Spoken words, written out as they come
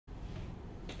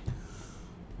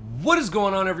What is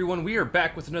going on, everyone? We are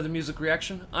back with another music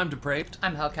reaction. I'm Depraved.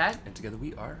 I'm Hellcat. And together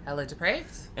we are...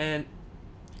 HellaDepraved. And...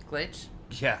 Glitch.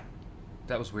 Yeah.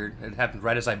 That was weird. It happened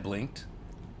right as I blinked.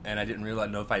 And I didn't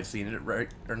realize know if I'd seen it right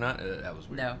or not. That was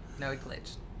weird. No, it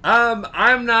glitched.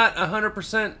 I'm not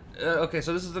 100%... okay,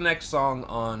 so this is the next song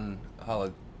on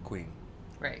Queen.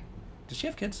 Right. Does she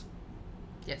have kids?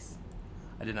 Yes.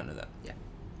 I did not know that. Yeah.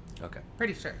 Okay.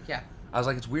 Pretty sure, yeah. I was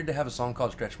like, it's weird to have a song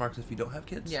called Stretch Marks if you don't have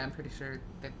kids. Yeah, I'm pretty sure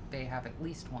that they have at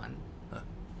least one. Huh.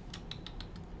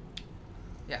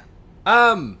 Yeah.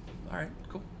 Alright,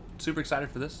 cool. Super excited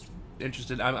for this.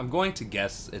 Interested. I'm going to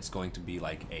guess it's going to be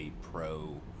like a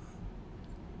pro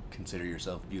consider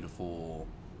yourself beautiful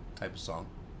type of song.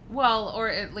 Well, or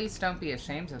at least don't be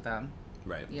ashamed of them.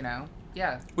 Right. You know?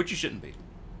 Yeah. Which you shouldn't be.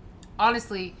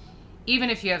 Honestly, even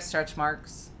if you have stretch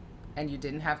marks and you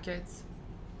didn't have kids,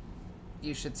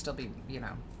 you should still be,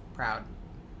 proud.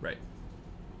 Right.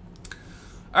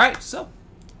 Alright, so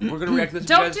we're going to react to this.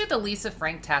 Don't do the Lisa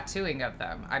Frank tattooing of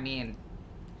them. I mean,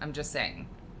 I'm just saying.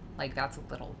 Like, that's a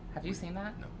little... Have you seen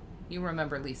that? No. You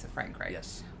remember Lisa Frank, right?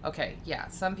 Yes. Okay, yeah.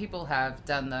 Some people have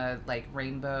done the, like,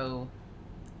 rainbow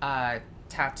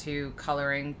tattoo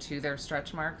coloring to their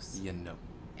stretch marks. Yeah, no.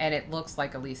 And it looks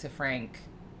like a Lisa Frank,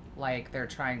 like they're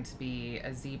trying to be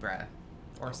a zebra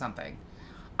or something.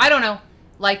 I don't know.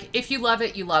 Like, if you love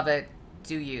it, you love it.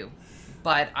 Do you.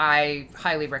 But I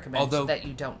highly recommend that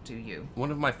you don't do you.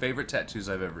 One of my favorite tattoos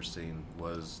I've ever seen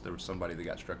was there was somebody that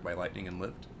got struck by lightning and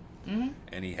lived. Mm-hmm.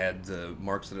 And he had the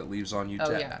marks that it leaves on you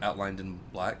outlined in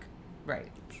black. Right.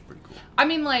 It's pretty cool. I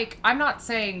mean, like, I'm not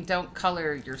saying don't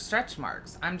color your stretch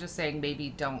marks. I'm just saying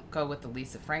maybe don't go with the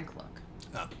Lisa Frank look.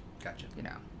 Oh, gotcha.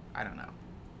 I don't know.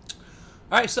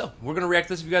 Alright, so we're going to react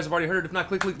to this if you guys have already heard it. If not,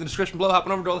 click the description below,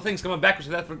 hopping over to all the things, coming back.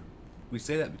 We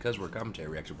say that because we're a commentary,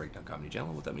 reaction, breakdown comedy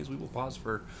channel. What that means, we will pause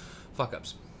for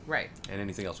fuck-ups. Right. And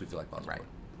anything else we feel like pausing for.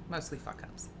 Mostly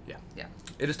fuck-ups. Yeah. Yeah.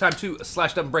 It is time to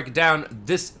slash up and break it down.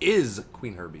 This is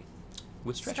Qveen Herby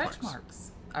with stretch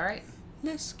marks. All right.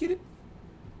 Let's get it.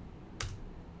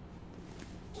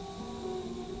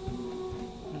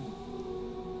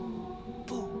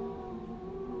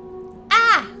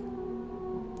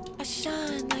 I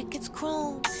shine like it's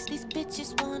chrome. These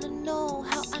bitches wanna know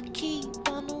how I keep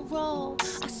on the roll.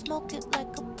 I smoke it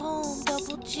like a poem.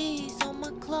 Double G's on my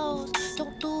clothes.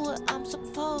 Don't do what I'm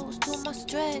supposed to. My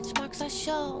stretch marks I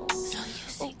show. So you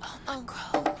see all my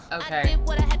growth. Okay. I did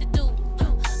what I had to do.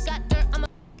 Got dirt.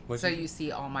 So you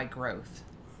see all my growth,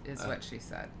 is what she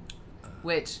said.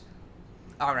 Which,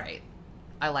 all right,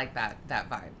 I like that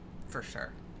vibe for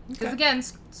sure. Because again,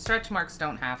 stretch marks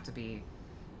don't have to be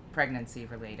pregnancy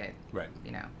related, right?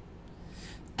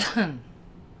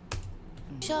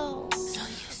 Show. So you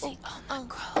see all my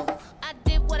growth. I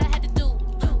did what I had to do.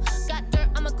 Got dirt,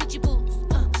 I'm a Gucci boot.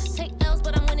 Take L's,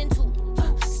 but I'm winning too.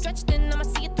 Stretch thin, I'ma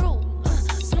see it through.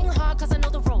 Swing hard, cause I know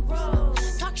the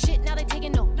ropes. Talk shit, now they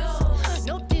taking notes.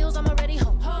 No deals, I'm already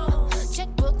home.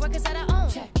 Checkbook, records that I own.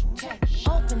 Check.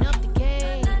 Open up the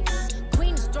gate.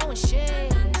 Queen is throwing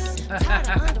shade. Tired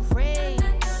of underrated.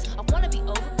 I wanna be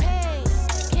overpaid.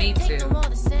 Me too. No more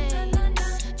the same.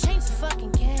 Change the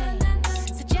fucking game.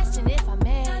 Suggestion if I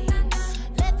may.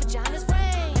 Let vaginas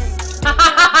rain.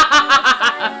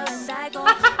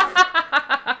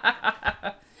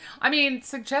 I mean,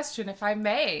 suggestion if I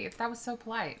may. That was so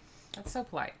polite. That's so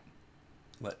polite.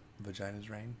 Let vaginas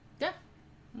rain? Yeah.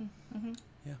 Mm-hmm.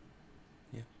 Yeah.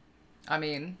 I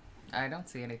mean, I don't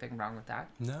see anything wrong with that.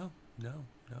 No.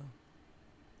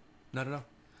 Not at all.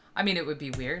 I mean, it would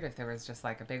be weird if there was just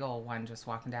like a big old one just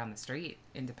walking down the street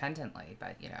independently,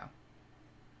 but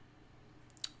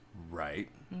Right.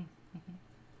 Mm-hmm.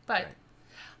 But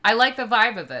I like the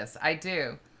vibe of this. I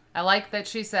do. I like that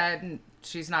she said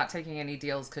she's not taking any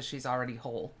deals because she's already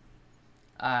whole.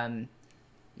 Obviously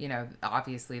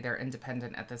they're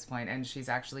independent at this point, and she's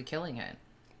actually killing it.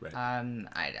 Right.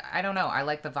 I don't know. I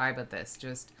like the vibe of this.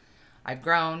 Just, I've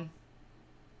grown.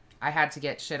 I had to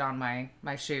get shit on my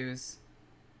shoes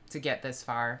to get this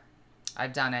far.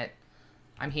 I've done it.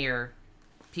 I'm here.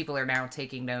 People are now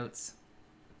taking notes.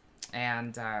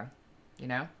 And,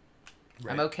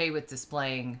 Right. I'm okay with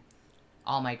displaying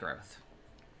all my growth.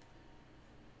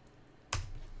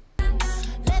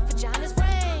 Let vaginas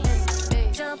rain.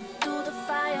 Jump through the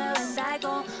fire and I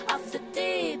go off the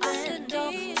deep end.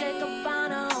 Jacob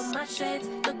Bonner on my shades,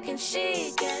 looking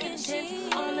chic and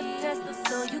intense on the Tesla,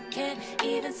 so you can't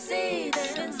even see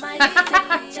them. Might take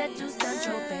a jet to San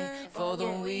Tropez for the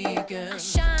weekend. I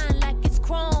shine like it's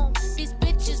chrome. These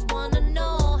bitches wanna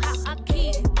know how I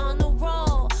keep on the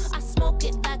roll. I smoke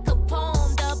it like a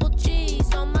poem. Double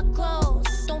G's on my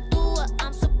clothes. Don't do what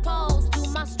I'm supposed to.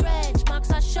 My stretch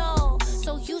marks I show.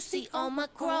 So you see on my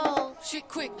growth. Shit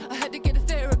quick, I had to get a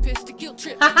therapist. A guilt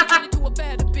trip, I turned into a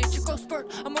bad bitch. A growth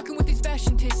spurt, I'm working with these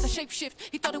fashion tits. I shapeshift,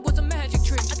 he thought it was a magic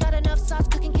trick. I got enough sauce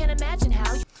cooking, can't imagine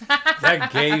how.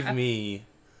 That gave me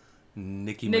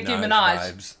Nicki Minaj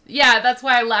vibes. Yeah, that's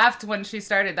why I laughed when she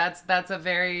started. That's a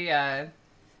very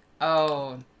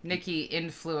Nicki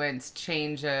influenced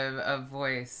change of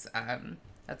voice.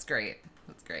 That's great.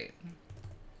 That's great.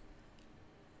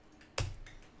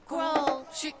 Grow.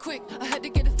 Shit quick, I had to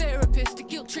get a therapist. A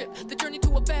guilt trip, the journey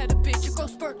to a bad bitch. A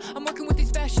growth spurt, I'm working with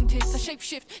these fashion tits. I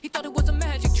shapeshift, he thought it was a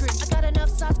magic trick. I got enough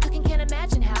sauce cooking, can't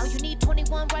imagine how. You need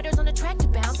 21 writers on a track to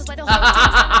bounce. It's like the whole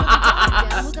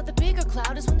team's down. Who got the bigger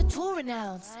cloud is when the tour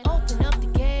announced. Open up the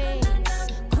gates.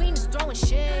 Queen is throwing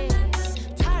shade.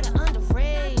 Tired of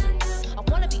underrated. I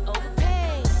wanna be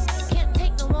overpaid. Can't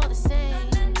take no more the same.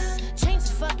 Change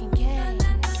the fucking game.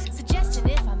 Suggestion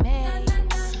if I may.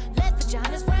 Let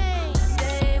vaginas rain.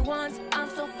 Day ones, I'm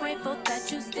so grateful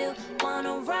that you still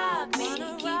wanna rock me.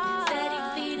 Keep steady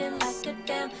feeding like a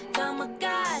damn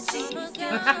Tamagotchi. Feels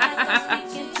like I'm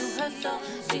speaking to her soul.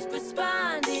 She's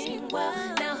responding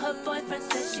well. Now her boyfriend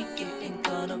says she getting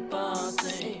kinda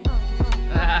bossy.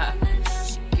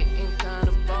 She getting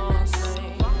kinda bossy.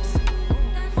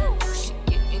 She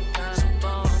getting kinda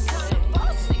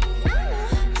bossy.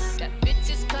 That bitch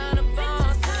is kinda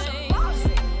bossy.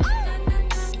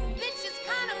 Bitch is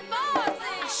kinda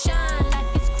bossy. I shine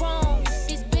like it's chrome.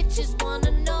 These bitches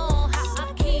wanna know how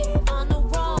I keep on the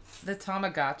road. The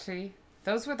Tamagotchi.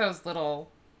 Those were those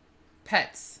little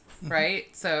pets,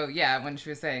 right? So yeah, when she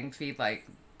was saying feed like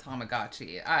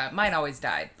Tamagotchi, mine always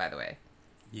died, by the way.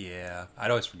 Yeah,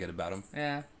 I'd always forget about them.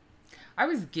 Yeah, I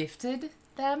was gifted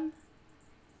them,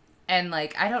 and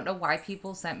like I don't know why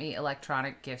people sent me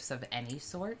electronic gifts of any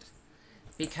sort,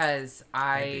 because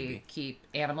I keep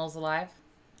animals alive,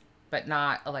 but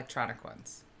not electronic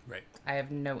ones. Right. I have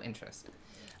no interest.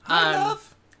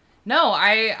 Love. No,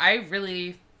 I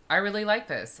really like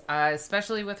this,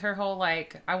 especially with her whole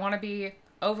like I want to be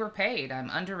overpaid. I'm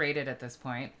underrated at this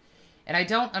point. And I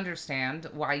don't understand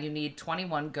why you need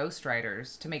 21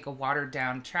 ghostwriters to make a watered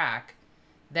down track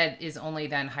that is only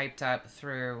then hyped up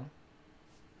through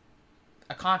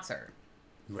a concert.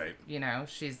 Right. You know,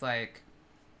 she's like,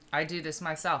 I do this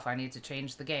myself. I need to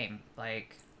change the game.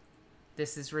 Like,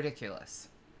 this is ridiculous.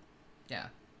 Yeah.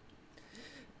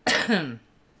 Shine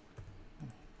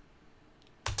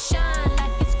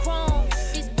like it's chrome.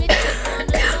 These bitches wanna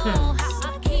know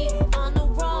how I keep on the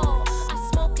roll. I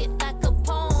smoke it like a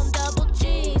poem. Double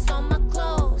G's on my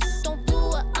clothes. Don't do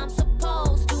what I'm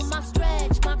supposed. Do my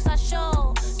stretch marks I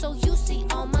show. So you see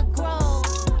all my growth.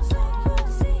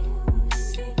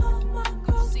 See all my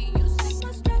growth. See you see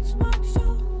my stretch marks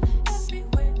show.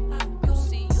 Everywhere I go.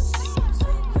 See you see.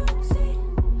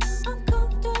 I'm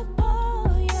comfortable,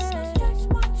 yeah. My stretch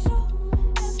marks show.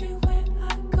 Everywhere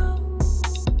I go.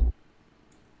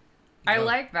 I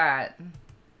like that.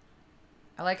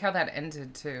 I like how that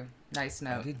ended too. Nice I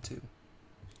note. did too.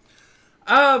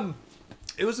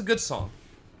 It was a good song.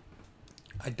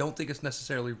 I don't think it's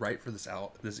necessarily right for this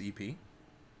EP.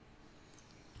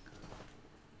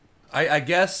 I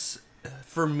guess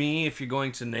for me, if you're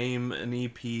going to name an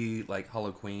EP like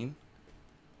Hollow Queen,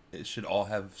 it should all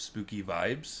have spooky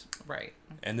vibes. Right.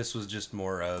 And this was just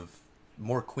more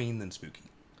Queen than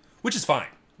spooky, which is fine.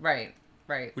 Right.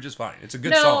 Right. Which is fine. It's a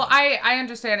good No, song. I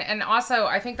understand. And also,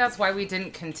 I think that's why we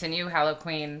didn't continue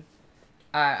Halloween.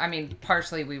 I mean,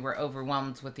 partially we were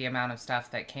overwhelmed with the amount of stuff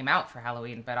that came out for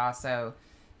Halloween, but also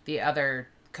the other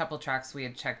couple tracks we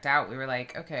had checked out, we were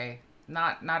like, okay,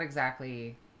 not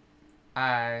exactly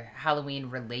Halloween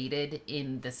related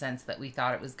in the sense that we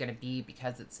thought it was going to be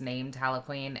because it's named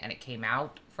Halloween and it came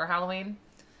out for Halloween.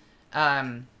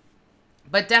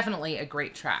 But definitely a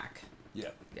great track. Yeah.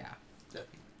 Yeah.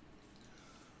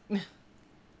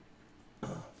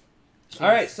 All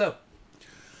right, so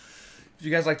if you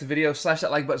guys liked the video, slash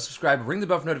that like button, subscribe, ring the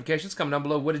bell for notifications. Comment down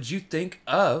below. What did you think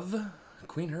of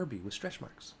Qveen Herby with stretch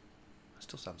marks? That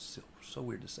still sounds so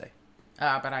weird to say.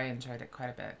 But I enjoyed it quite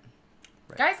a bit.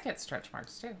 Right. Guys get stretch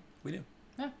marks too. We do.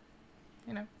 Yeah.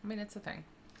 You know, I mean, it's a thing.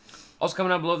 Also,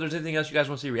 comment down below if there's anything else you guys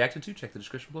want to see reacted to. Check the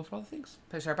description below for all the things.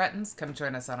 Push our buttons. Come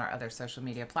join us on our other social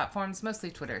media platforms, mostly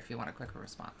Twitter if you want a quicker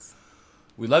response.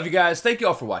 We love you guys. Thank you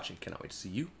all for watching. Cannot wait to see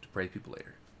you to pray people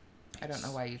later. I don't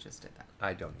know why you just did that.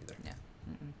 I don't either. Yeah.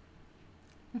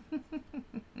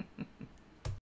 Mm-mm.